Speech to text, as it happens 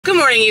Good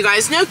morning, you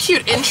guys. No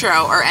cute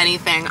intro or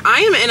anything.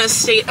 I am in a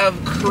state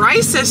of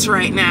crisis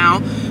right now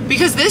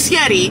because this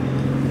Yeti,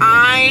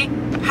 I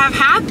have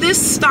had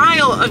this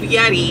style of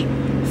Yeti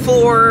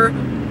for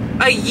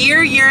a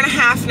year and a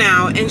half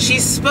now, and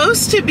she's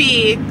supposed to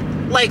be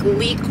like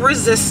leak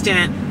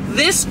resistant.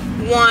 This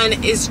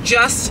one is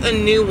just a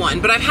new one,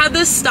 but I've had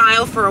this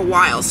style for a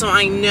while, so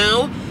I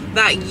know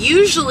that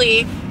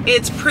usually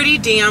it's pretty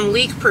damn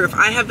leak proof.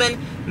 I have been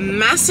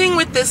messing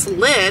with this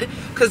lid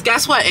because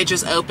guess what? It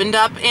just opened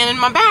up in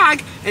my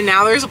bag and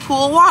now there's a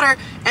pool of water,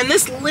 and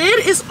this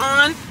lid is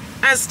on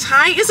as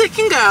tight as it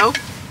can go.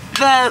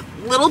 The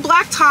little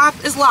black top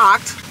is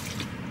locked.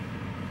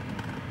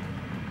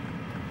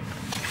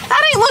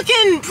 That ain't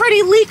looking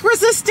pretty leak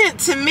resistant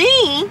to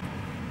me.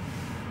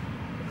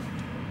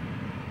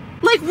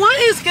 Like, what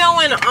is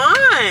going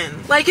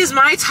on? Like, is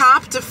my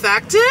top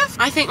defective?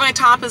 I think my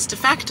top is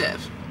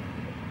defective.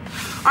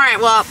 All right,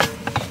 well,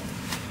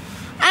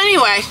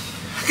 anyway,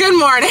 good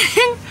morning.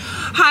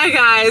 Hi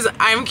guys,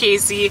 I'm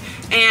Casey,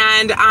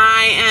 and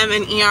I am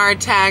an ER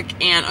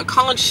tech and a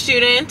college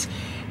student,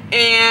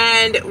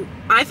 and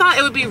I thought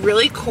it would be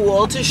really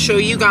cool to show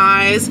you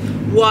guys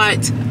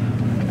what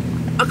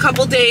a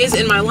couple days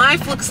in my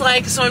life looks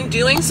like. So I'm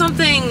doing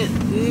something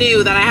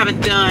new that I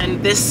haven't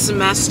done this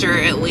semester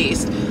at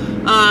least.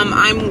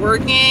 I'm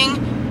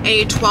working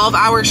a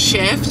 12-hour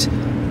shift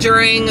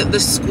during the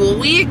school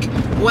week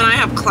when I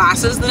have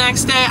classes the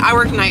next day. I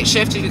work night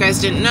shift, if you guys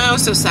didn't know,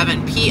 so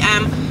 7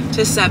 p.m.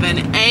 to 7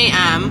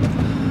 a.m.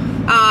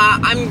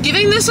 I'm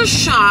giving this a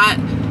shot.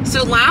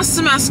 So last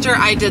semester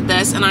I did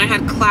this and I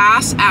had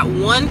class at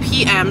 1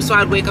 p.m. so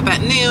I'd wake up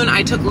at noon.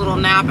 I took a little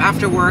nap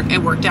after work. It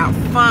worked out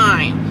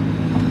fine.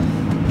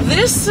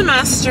 This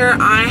semester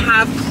I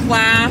have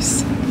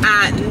class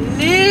at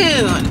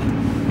noon.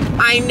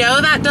 I know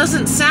that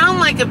doesn't sound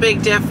like a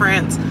big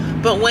difference,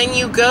 but when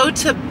you go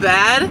to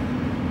bed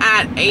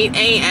at 8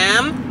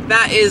 a.m.,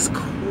 that is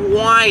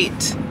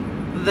quite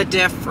the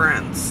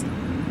difference.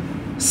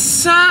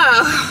 So,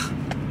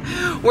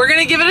 we're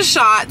gonna give it a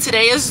shot.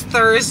 Today is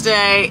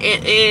Thursday.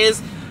 It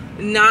is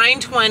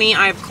 9:20.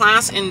 I have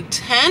class in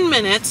 10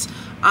 minutes.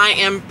 I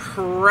am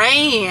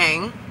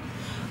praying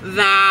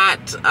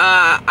that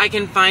I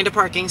can find a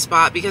parking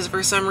spot because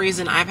for some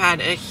reason I've had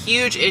a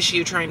huge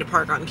issue trying to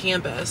park on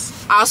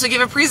campus. I also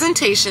give a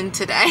presentation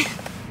today.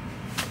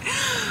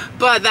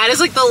 But that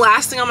is like the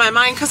last thing on my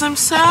mind because I'm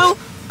so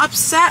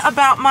upset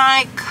about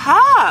my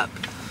cup.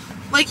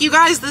 Like, you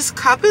guys, this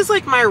cup is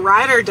like my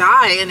ride or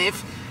die, and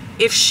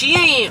if she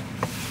ain't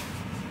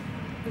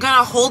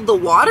gonna hold the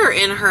water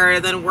in her,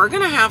 then we're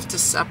gonna have to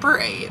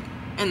separate,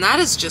 and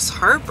that is just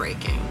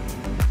heartbreaking.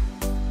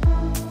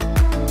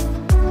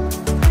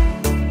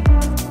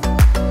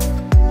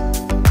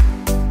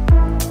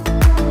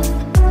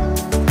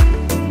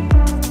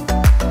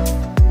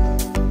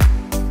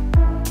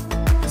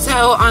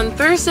 So on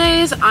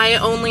Thursdays, I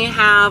only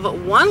have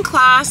one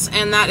class,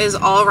 and that is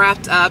all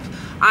wrapped up.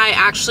 I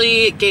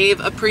actually gave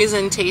a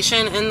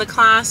presentation in the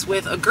class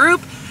with a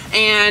group,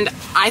 and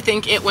I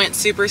think it went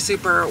super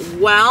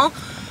well.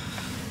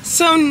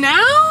 So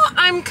now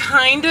I'm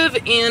kind of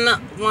in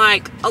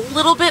like a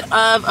little bit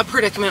of a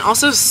predicament.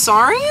 Also,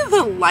 sorry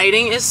the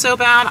lighting is so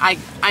bad.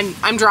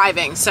 I'm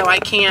driving, so I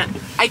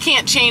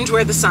can't change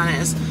where the sun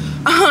is.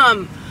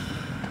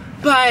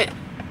 But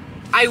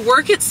I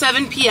work at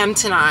 7 p.m.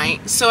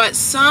 tonight, so at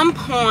some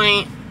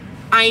point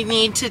I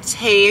need to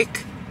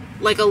take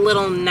like a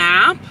little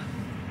nap,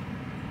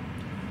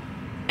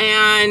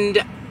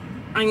 and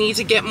I need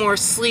to get more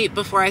sleep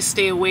before I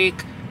stay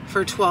awake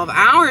for 12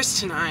 hours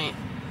tonight.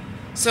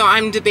 So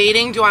I'm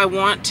debating, do I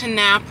want to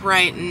nap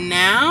right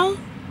now,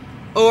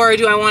 or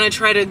do I want to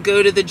try to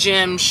go to the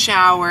gym,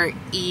 shower,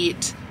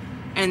 eat,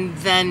 and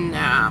then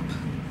nap?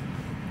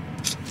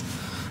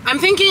 I'm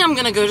thinking I'm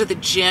gonna go to the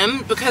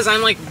gym because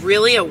I'm like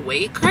really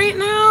awake right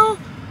now.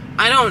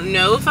 I don't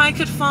know if I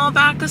could fall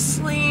back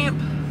asleep.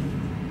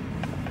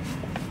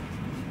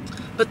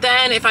 But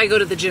then if I go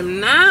to the gym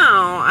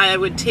now, I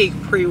would take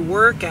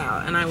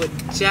pre-workout and I would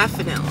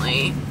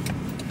definitely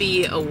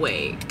be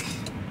awake.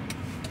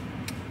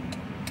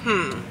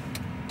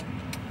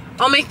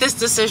 I'll make this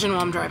decision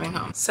while I'm driving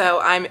home.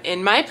 So I'm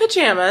in my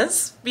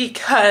pajamas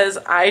because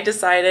I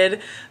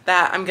decided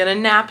that I'm gonna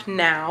nap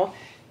now.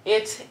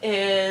 It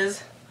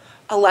is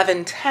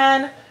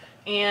 11:10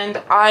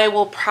 and I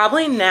will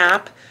probably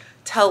nap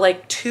till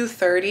like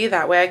 2:30.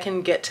 That way I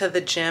can get to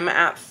the gym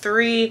at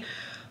 3.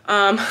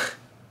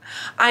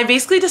 I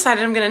basically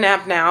decided I'm gonna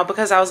nap now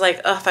because I was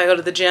like, if I go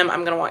to the gym,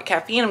 I'm gonna want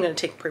caffeine, I'm gonna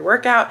take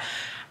pre-workout,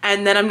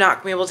 and then I'm not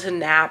gonna be able to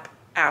nap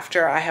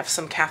after I have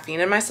some caffeine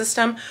in my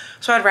system.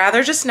 So I'd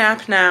rather just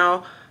nap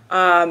now,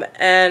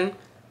 and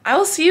I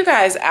will see you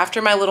guys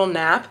after my little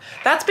nap.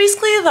 That's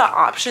basically the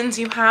options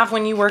you have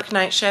when you work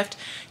night shift.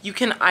 You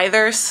can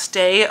either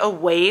stay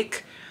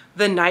awake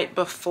the night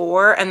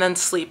before and then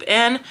sleep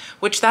in,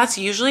 which that's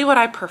usually what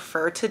I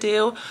prefer to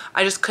do.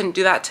 I just couldn't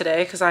do that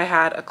today because I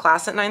had a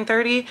class at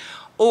 9:30.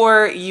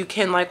 Or you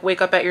can like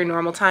wake up at your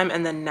normal time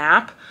and then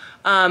nap.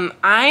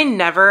 I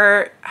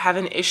never have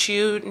an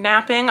issue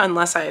napping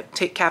unless I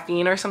take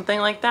caffeine or something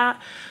like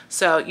that.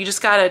 So you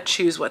just gotta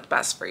choose what's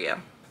best for you.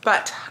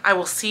 But I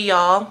will see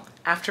y'all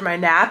after my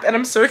nap, and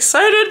I'm so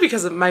excited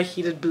because my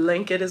heated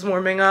blanket is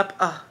warming up.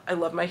 Oh, I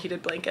love my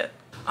heated blanket.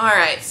 All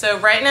right, so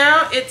right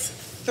now it's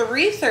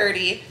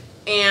 3:30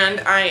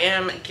 and I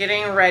am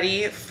getting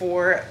ready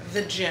for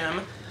the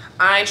gym.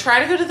 I try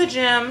to go to the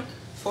gym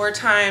 4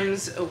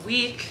 times a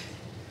week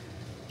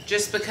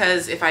just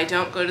because if I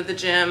don't go to the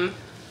gym,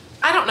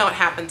 I don't know what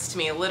happens to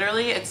me.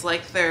 Literally, it's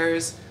like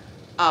there's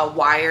a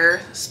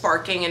wire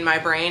sparking in my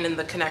brain and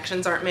the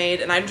connections aren't made,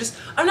 and I'm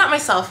not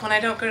myself when I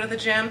don't go to the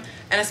gym.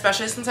 And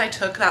especially since I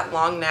took that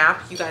long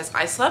nap, you guys,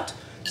 I slept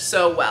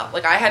so well.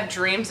 Like, I had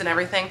dreams and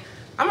everything.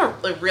 I'm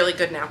a really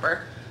good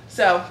napper,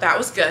 so that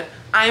was good.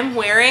 I'm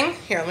wearing,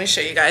 here, let me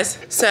show you guys.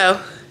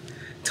 So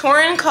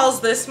Torin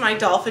calls this my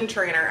dolphin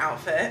trainer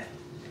outfit.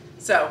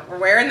 So we're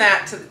wearing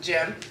that to the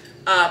gym,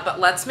 but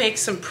let's make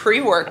some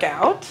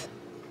pre-workout.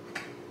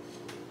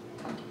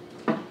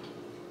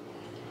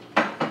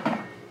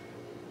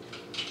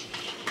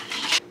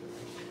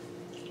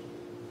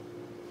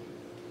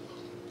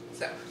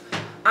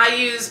 I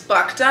use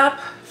Bucked Up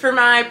for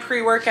my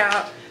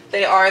pre-workout.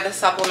 They are the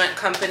supplement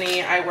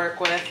company I work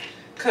with.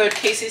 Code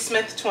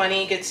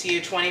caseysmith20 gets you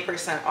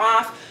 20%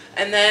 off.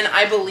 And then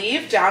I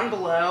believe down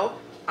below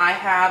I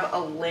have a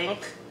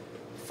link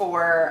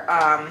for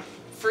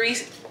free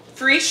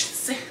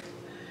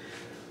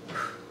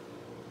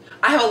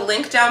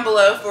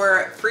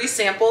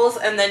samples,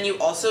 and then you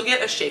also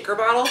get a shaker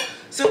bottle.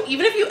 So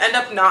even if you end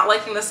up not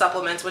liking the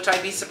supplements, which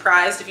I'd be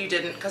surprised if you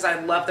didn't because I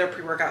love their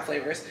pre-workout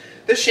flavors,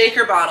 the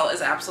shaker bottle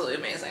is absolutely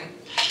amazing.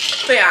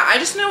 But yeah, I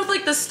just know with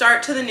like the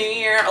start to the new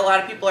year, a lot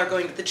of people are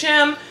going to the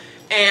gym,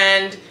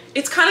 and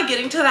it's kind of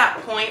getting to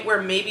that point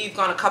where maybe you've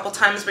gone a couple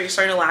times but you're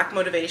starting to lack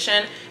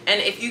motivation.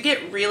 And if you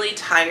get really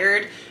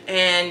tired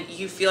and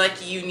you feel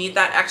like you need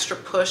that extra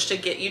push to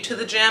get you to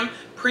the gym,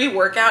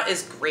 pre-workout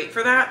is great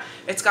for that.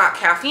 It's got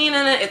caffeine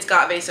in it, it's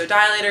got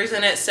vasodilators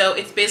in it, so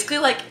it's basically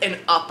like an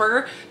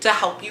upper to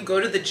help you go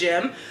to the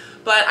gym.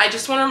 But I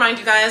just want to remind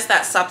you guys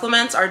that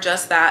supplements are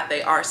just that.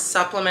 They are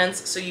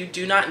supplements, so you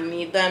do not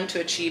need them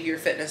to achieve your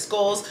fitness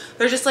goals.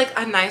 They're just like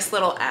a nice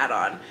little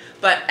add-on.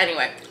 But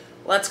anyway,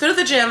 let's go to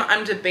the gym.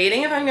 I'm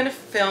debating if I'm going to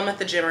film at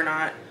the gym or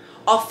not.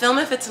 I'll film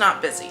if it's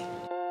not busy.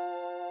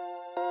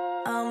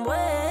 I'm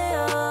way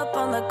up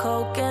on the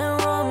coke and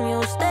rum.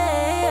 You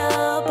stay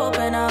up,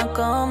 hoping I'll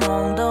come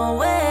home. Don't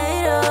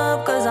wait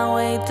up, cause I'm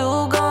way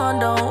too gone.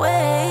 Don't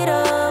wait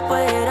up,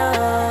 wait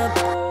up.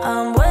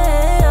 I'm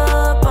way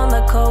up on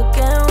the coke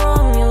and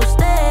rum. You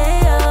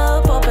stay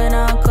up, hoping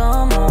I'll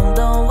come home.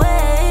 Don't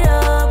wait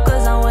up,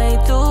 cause I'm way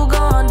too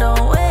gone.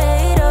 Don't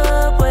wait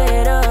up,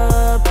 wait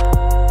up.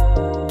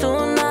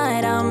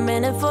 Tonight I'm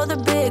in it for the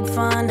big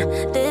fun.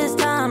 This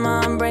time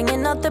I'm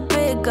bringing out the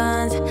big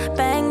guns.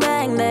 Bang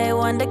bang, they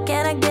wonder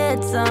can I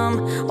get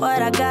some?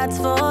 What I got's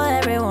for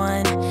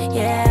everyone.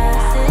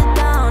 Yeah, sit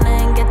down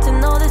and get to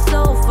know the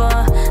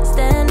sofa.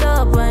 Stand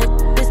up when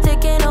it's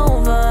taking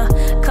over.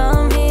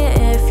 Come here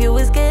if you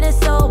was getting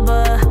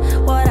sober.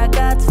 What I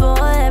got's for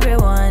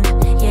everyone.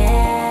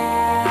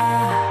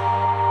 Yeah.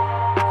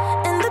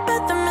 In the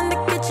bathroom, in the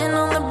kitchen,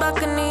 on the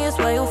balcony is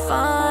where you'll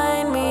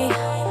find me.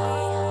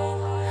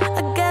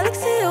 A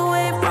galaxy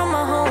away from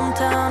my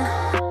hometown.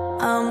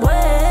 I'm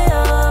way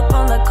up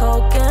on the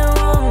coke and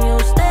rum. You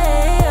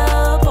stay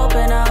up,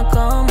 hoping I'll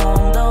come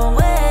home. Don't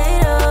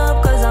wait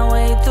up, cause I'm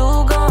way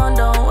too gone.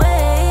 Don't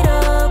wait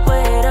up,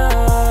 wait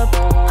up.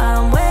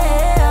 I'm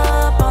way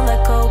up on the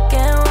coke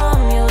and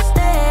rum. You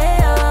stay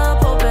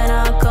up, hoping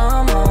I'll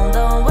come home.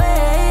 Don't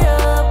wait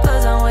up,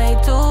 cause I'm way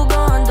too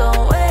gone.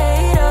 Don't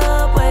wait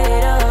up,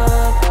 wait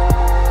up.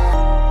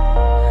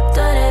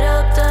 Turn it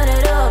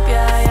up,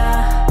 yeah,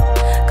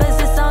 yeah. Cause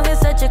this song is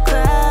such a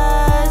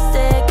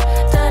classic.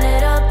 Turn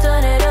it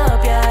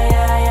up, yeah,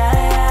 yeah, yeah,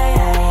 yeah,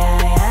 yeah,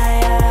 yeah,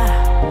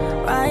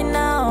 yeah. Right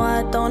now,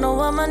 I don't know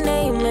what my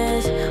name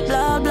is.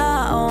 Blah,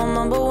 blah, I'll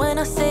mumble when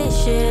I say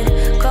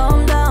shit.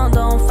 Calm down,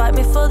 don't fight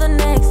me for the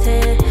next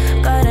hit.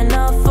 Got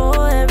enough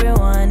for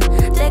everyone.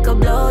 Take a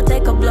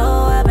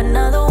blow, have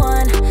another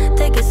one.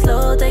 Take it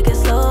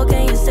slow,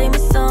 can you save me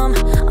some?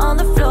 On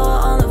the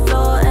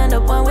floor, end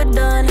up when we're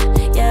done.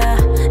 Yeah,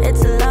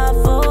 it's a lot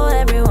for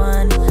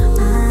everyone.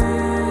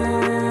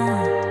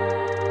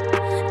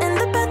 In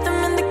the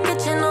bathroom, in the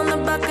kitchen, on the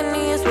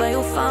balcony is where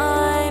you'll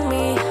find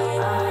me.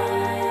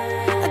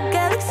 A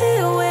galaxy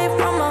away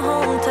from my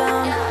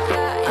hometown.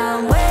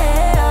 I'm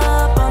way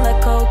up on the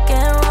coke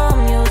and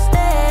rum. You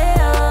stay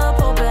up,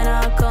 hoping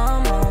I'll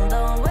come home.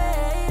 Don't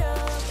wait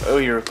up. Oh,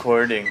 you're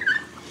recording.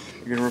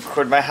 You're gonna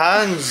record my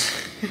hands.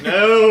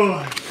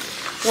 No.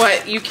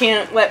 What, you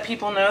can't let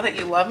people know that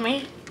you love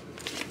me?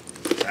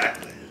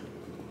 Exactly.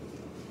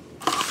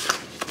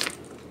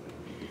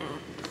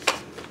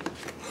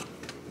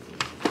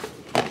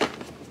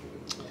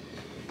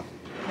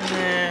 And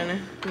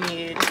then we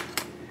need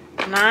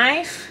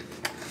knife,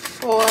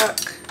 fork,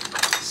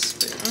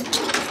 spoon.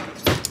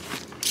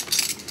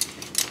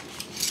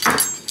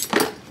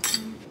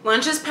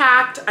 Lunch is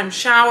packed, I'm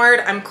showered,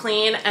 I'm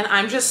clean, and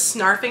I'm just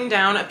snarfing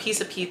down a piece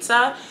of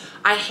pizza.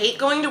 I hate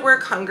going to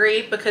work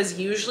hungry because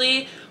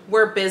usually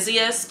we're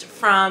busiest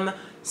from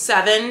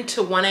 7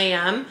 to 1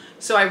 a.m.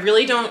 So I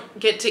really don't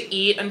get to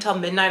eat until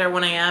midnight or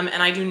 1 a.m.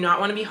 and I do not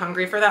want to be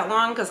hungry for that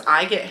long because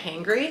I get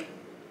hangry.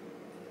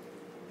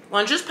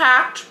 Lunch is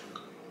packed.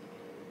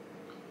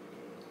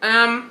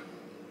 I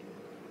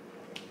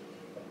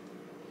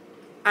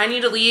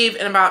need to leave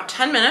in about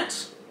 10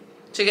 minutes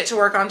to get to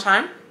work on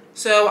time.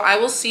 So I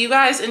will see you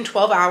guys in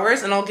 12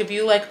 hours and I'll give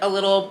you like a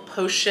little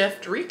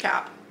post-shift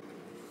recap.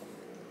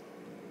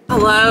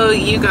 Hello,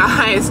 you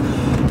guys.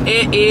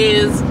 It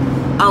is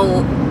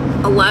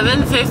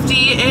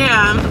 11:50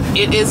 a.m.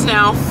 It is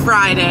now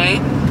Friday.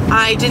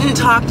 I didn't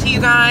talk to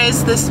you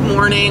guys this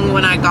morning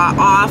when I got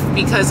off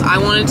because I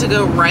wanted to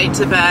go right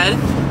to bed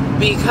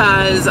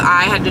because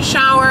I had to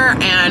shower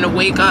and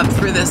wake up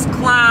for this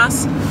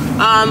class.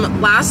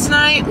 Last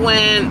night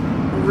went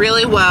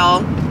really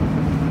well.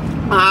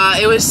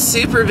 It was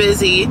super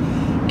busy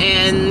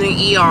in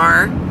the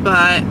ER,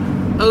 but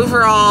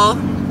overall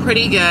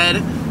pretty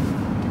good.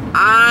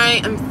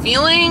 I am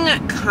feeling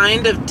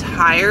kind of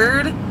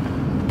tired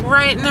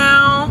right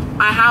now.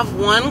 I have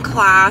one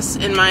class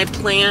and my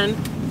plan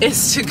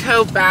is to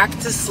go back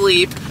to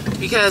sleep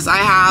because I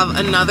have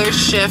another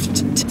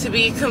shift. To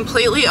be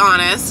completely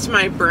honest,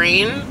 my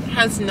brain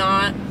has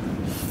not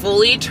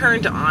fully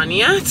turned on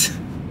yet.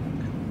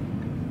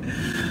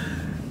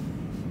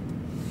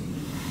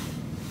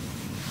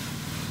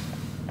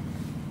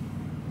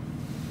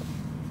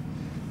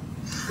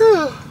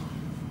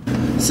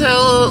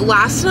 So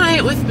last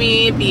night with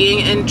me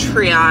being in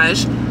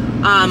triage,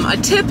 a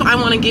tip I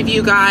want to give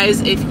you guys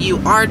if you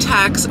are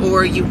techs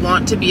or you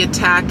want to be a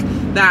tech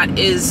that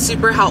is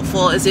super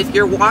helpful is if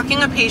you're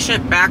walking a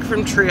patient back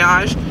from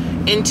triage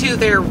into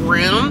their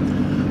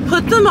room,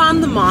 put them on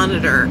the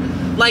monitor.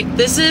 Like,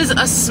 this is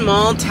a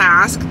small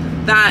task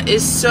that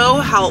is so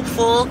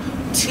helpful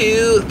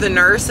to the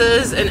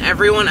nurses and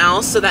everyone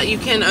else so that you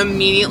can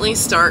immediately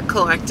start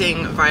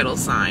collecting vital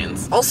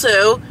signs.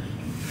 Also,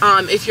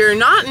 if you're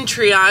not in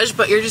triage,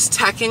 but you're just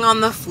teching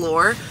on the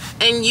floor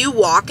and you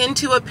walk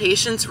into a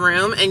patient's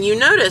room and you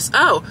notice,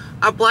 oh,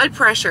 a blood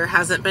pressure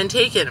hasn't been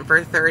taken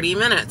for 30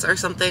 minutes or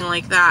something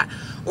like that,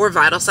 or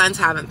vital signs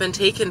haven't been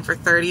taken for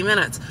 30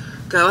 minutes,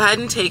 go ahead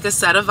and take a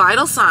set of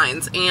vital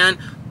signs and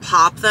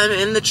pop them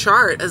in the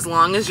chart as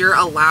long as you're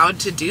allowed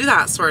to do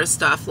that sort of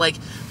stuff. Like,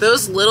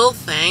 those little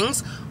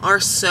things are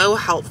so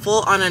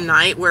helpful on a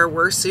night where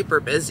we're super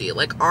busy.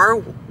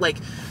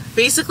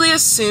 Basically,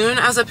 as soon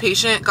as a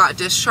patient got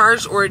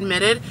discharged or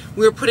admitted,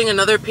 we were putting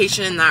another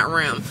patient in that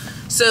room.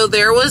 So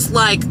there was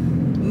like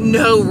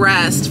no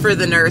rest for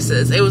the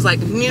nurses. It was like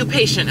new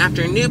patient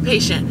after new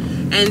patient.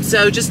 And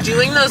so just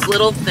doing those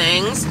little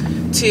things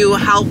to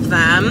help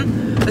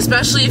them,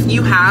 especially if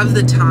you have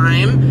the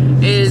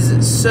time,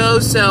 is so,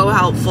 so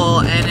helpful,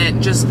 and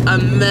it just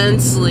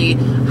immensely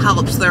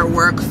helps their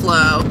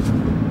workflow.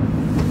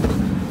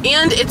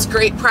 And it's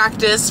great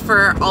practice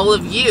for all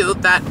of you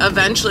that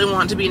eventually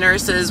want to be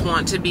nurses,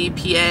 want to be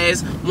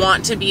PAs,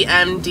 want to be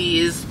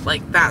MDs,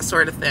 like that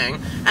sort of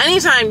thing.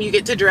 Anytime you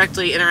get to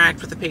directly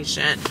interact with a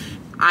patient,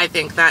 I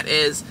think that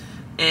is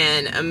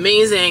an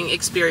amazing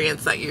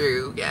experience that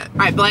you get. All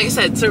right, but like I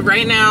said, so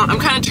right now I'm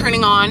kind of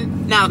turning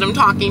on now that I'm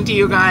talking to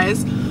you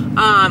guys.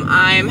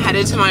 I'm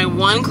headed to my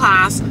one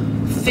class.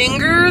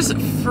 Fingers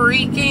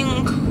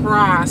freaking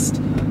crossed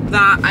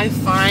that I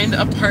find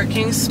a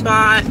parking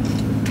spot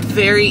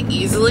very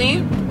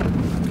easily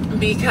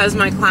because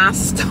my class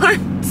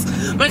starts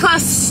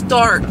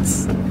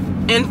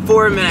in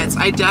 4 minutes.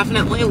 I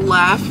definitely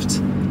left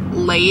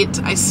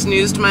late. I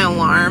snoozed my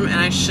alarm and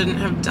I shouldn't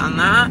have done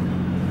that.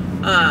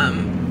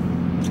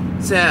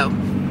 So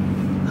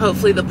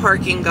hopefully the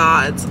parking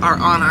gods are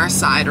on our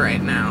side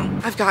right now.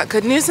 I've got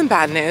good news and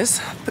bad news.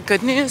 The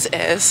good news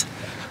is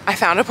I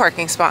found a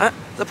parking spot.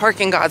 The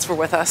parking gods were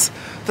with us.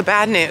 The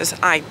bad news,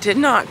 I did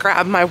not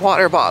grab my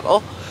water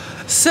bottle.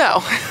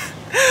 So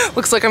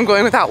looks like I'm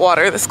going without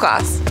water this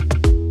class.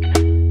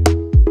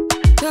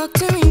 Talk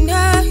to me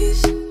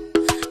nice,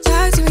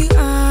 talk to me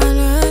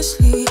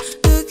honestly.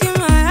 Look in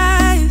my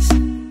eyes,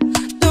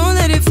 don't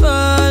let it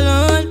fall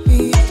on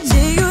me.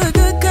 Say you're a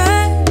good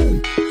guy,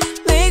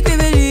 make me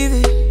believe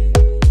it.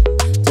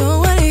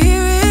 Don't wanna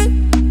hear it,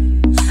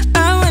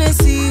 I wanna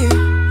see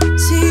it.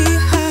 See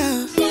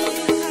how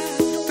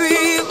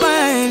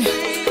rewind,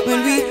 when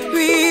we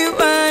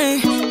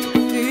rewind,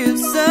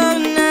 feels so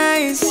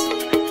nice.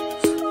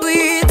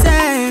 We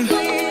time,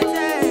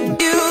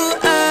 you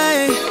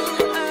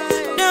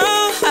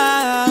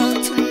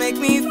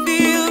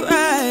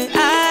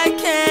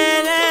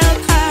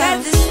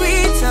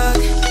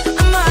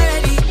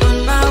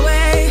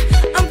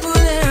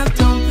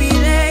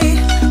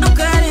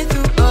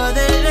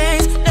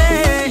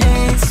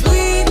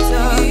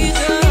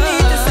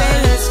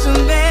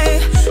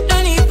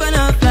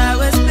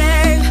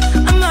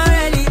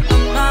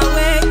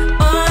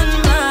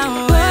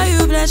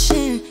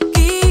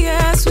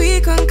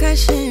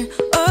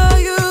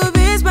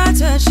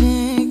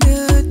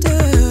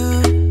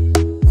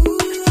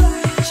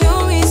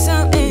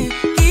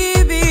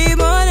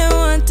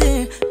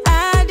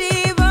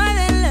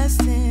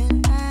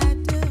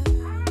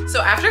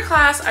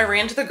class, I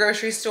ran to the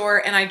grocery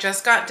store and I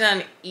just got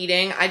done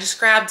eating. I just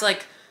grabbed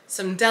like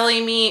some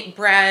deli meat,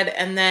 bread,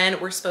 and then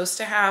we're supposed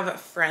to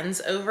have friends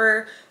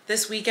over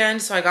this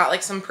weekend. So I got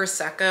like some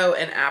Prosecco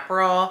and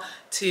Aperol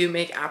to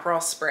make Aperol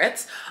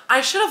Spritz. I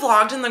should have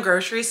vlogged in the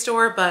grocery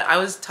store, but I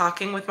was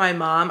talking with my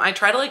mom. I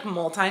try to like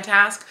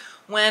multitask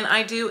when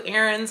I do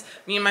errands.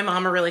 Me and my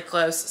mom are really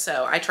close,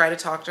 so I try to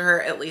talk to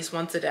her at least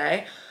once a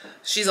day.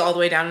 She's all the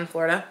way down in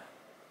Florida.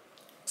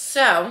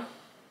 So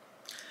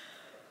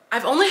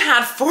I've only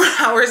had 4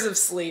 hours of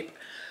sleep.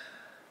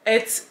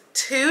 It's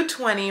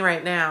 2:20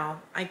 right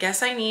now. I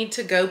guess I need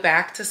to go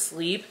back to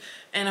sleep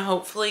and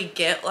hopefully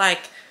get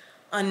like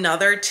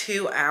another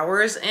 2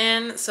 hours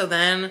in, so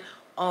then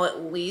I'll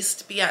at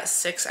least be at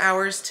 6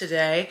 hours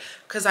today,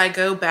 because I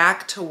go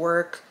back to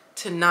work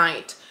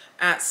tonight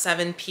at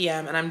 7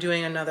 p.m. and I'm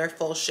doing another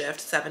full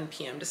shift, 7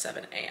 p.m. to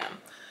 7 a.m.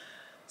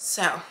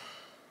 So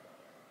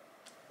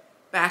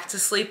back to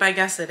sleep, I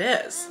guess it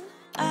is.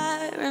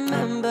 I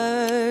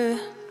remember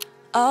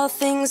all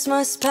things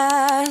must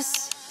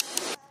pass,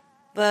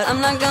 but I'm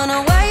not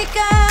gonna wake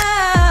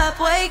up,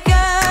 wake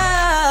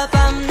up.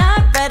 I'm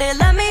not ready,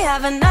 let me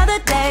have another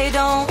day.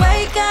 Don't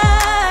wake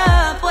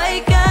up,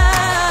 wake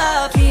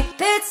up. Keep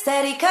it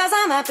steady, cause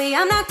I'm happy,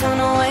 I'm not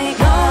gonna wake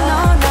up.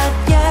 No,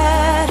 not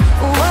yet,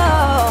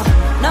 whoa.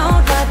 No,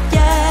 not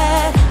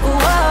yet,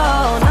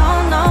 whoa.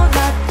 No,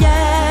 not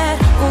yet,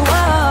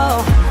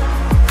 whoa.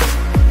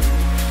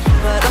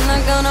 But I'm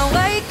not gonna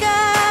wake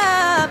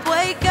up,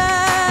 wake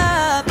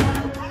up.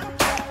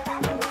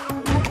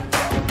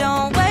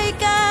 Don't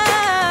wake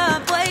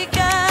up, wake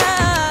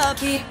up.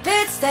 Keep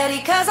it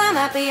steady, cause I'm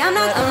happy, I'm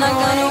not gonna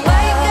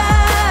wake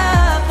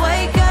up,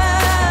 wake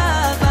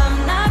up.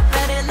 I'm not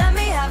ready, let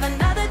me have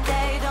another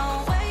day.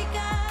 Don't wake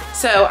up.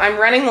 So I'm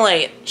running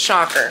late,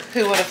 shocker,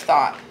 who would have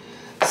thought?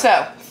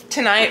 So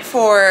tonight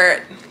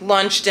for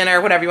lunch,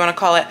 dinner, whatever you want to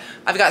call it,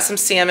 I've got some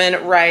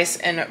salmon, rice,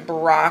 and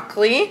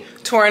broccoli.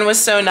 Torin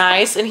was so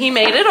nice and he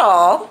made it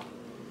all.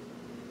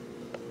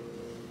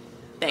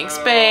 Thanks,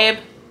 babe.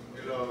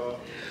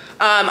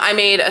 I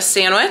made a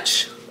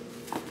sandwich,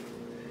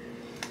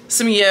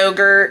 some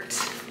yogurt,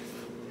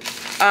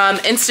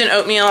 instant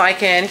oatmeal I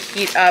can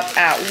heat up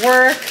at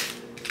work,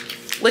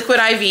 liquid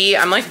IV.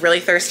 I'm like really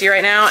thirsty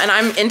right now and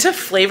I'm into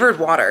flavored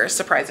water,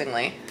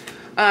 surprisingly.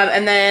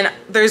 And then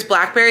there's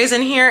blackberries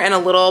in here and a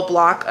little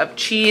block of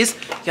cheese.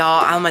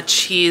 Y'all, I'm a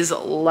cheese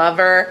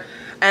lover.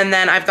 And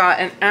then I've got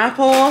an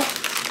apple,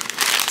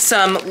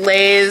 some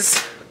Lay's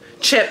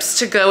chips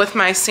to go with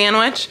my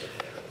sandwich.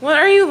 What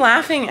are you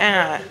laughing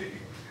at?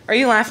 Are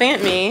you laughing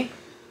at me?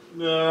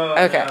 No,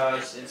 okay. No,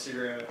 it's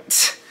Instagram.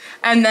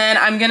 And then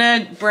I'm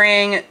gonna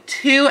bring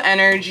 2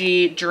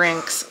 energy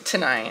drinks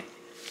tonight.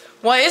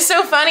 What is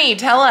so funny?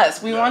 Tell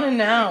us, we wanna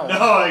know.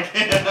 No, I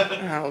can't.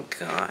 Oh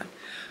God.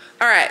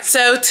 All right,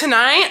 so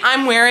tonight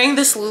I'm wearing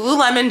this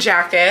Lululemon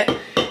jacket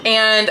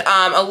and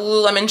a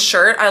Lululemon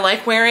shirt. I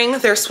like wearing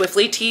their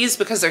Swiftly tees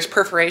because there's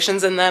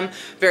perforations in them,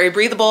 very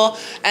breathable.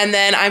 And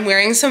then I'm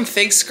wearing some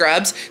Fig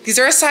scrubs. These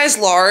are a size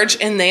large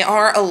and they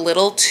are a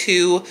little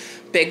too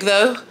big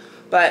though,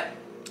 but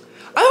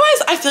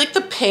otherwise I feel like the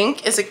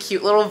pink is a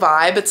cute little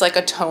vibe. It's like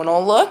a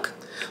tonal look.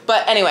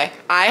 But anyway,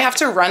 I have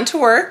to run to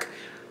work.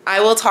 I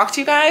will talk to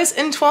you guys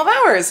in 12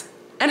 hours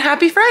and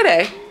happy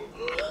Friday.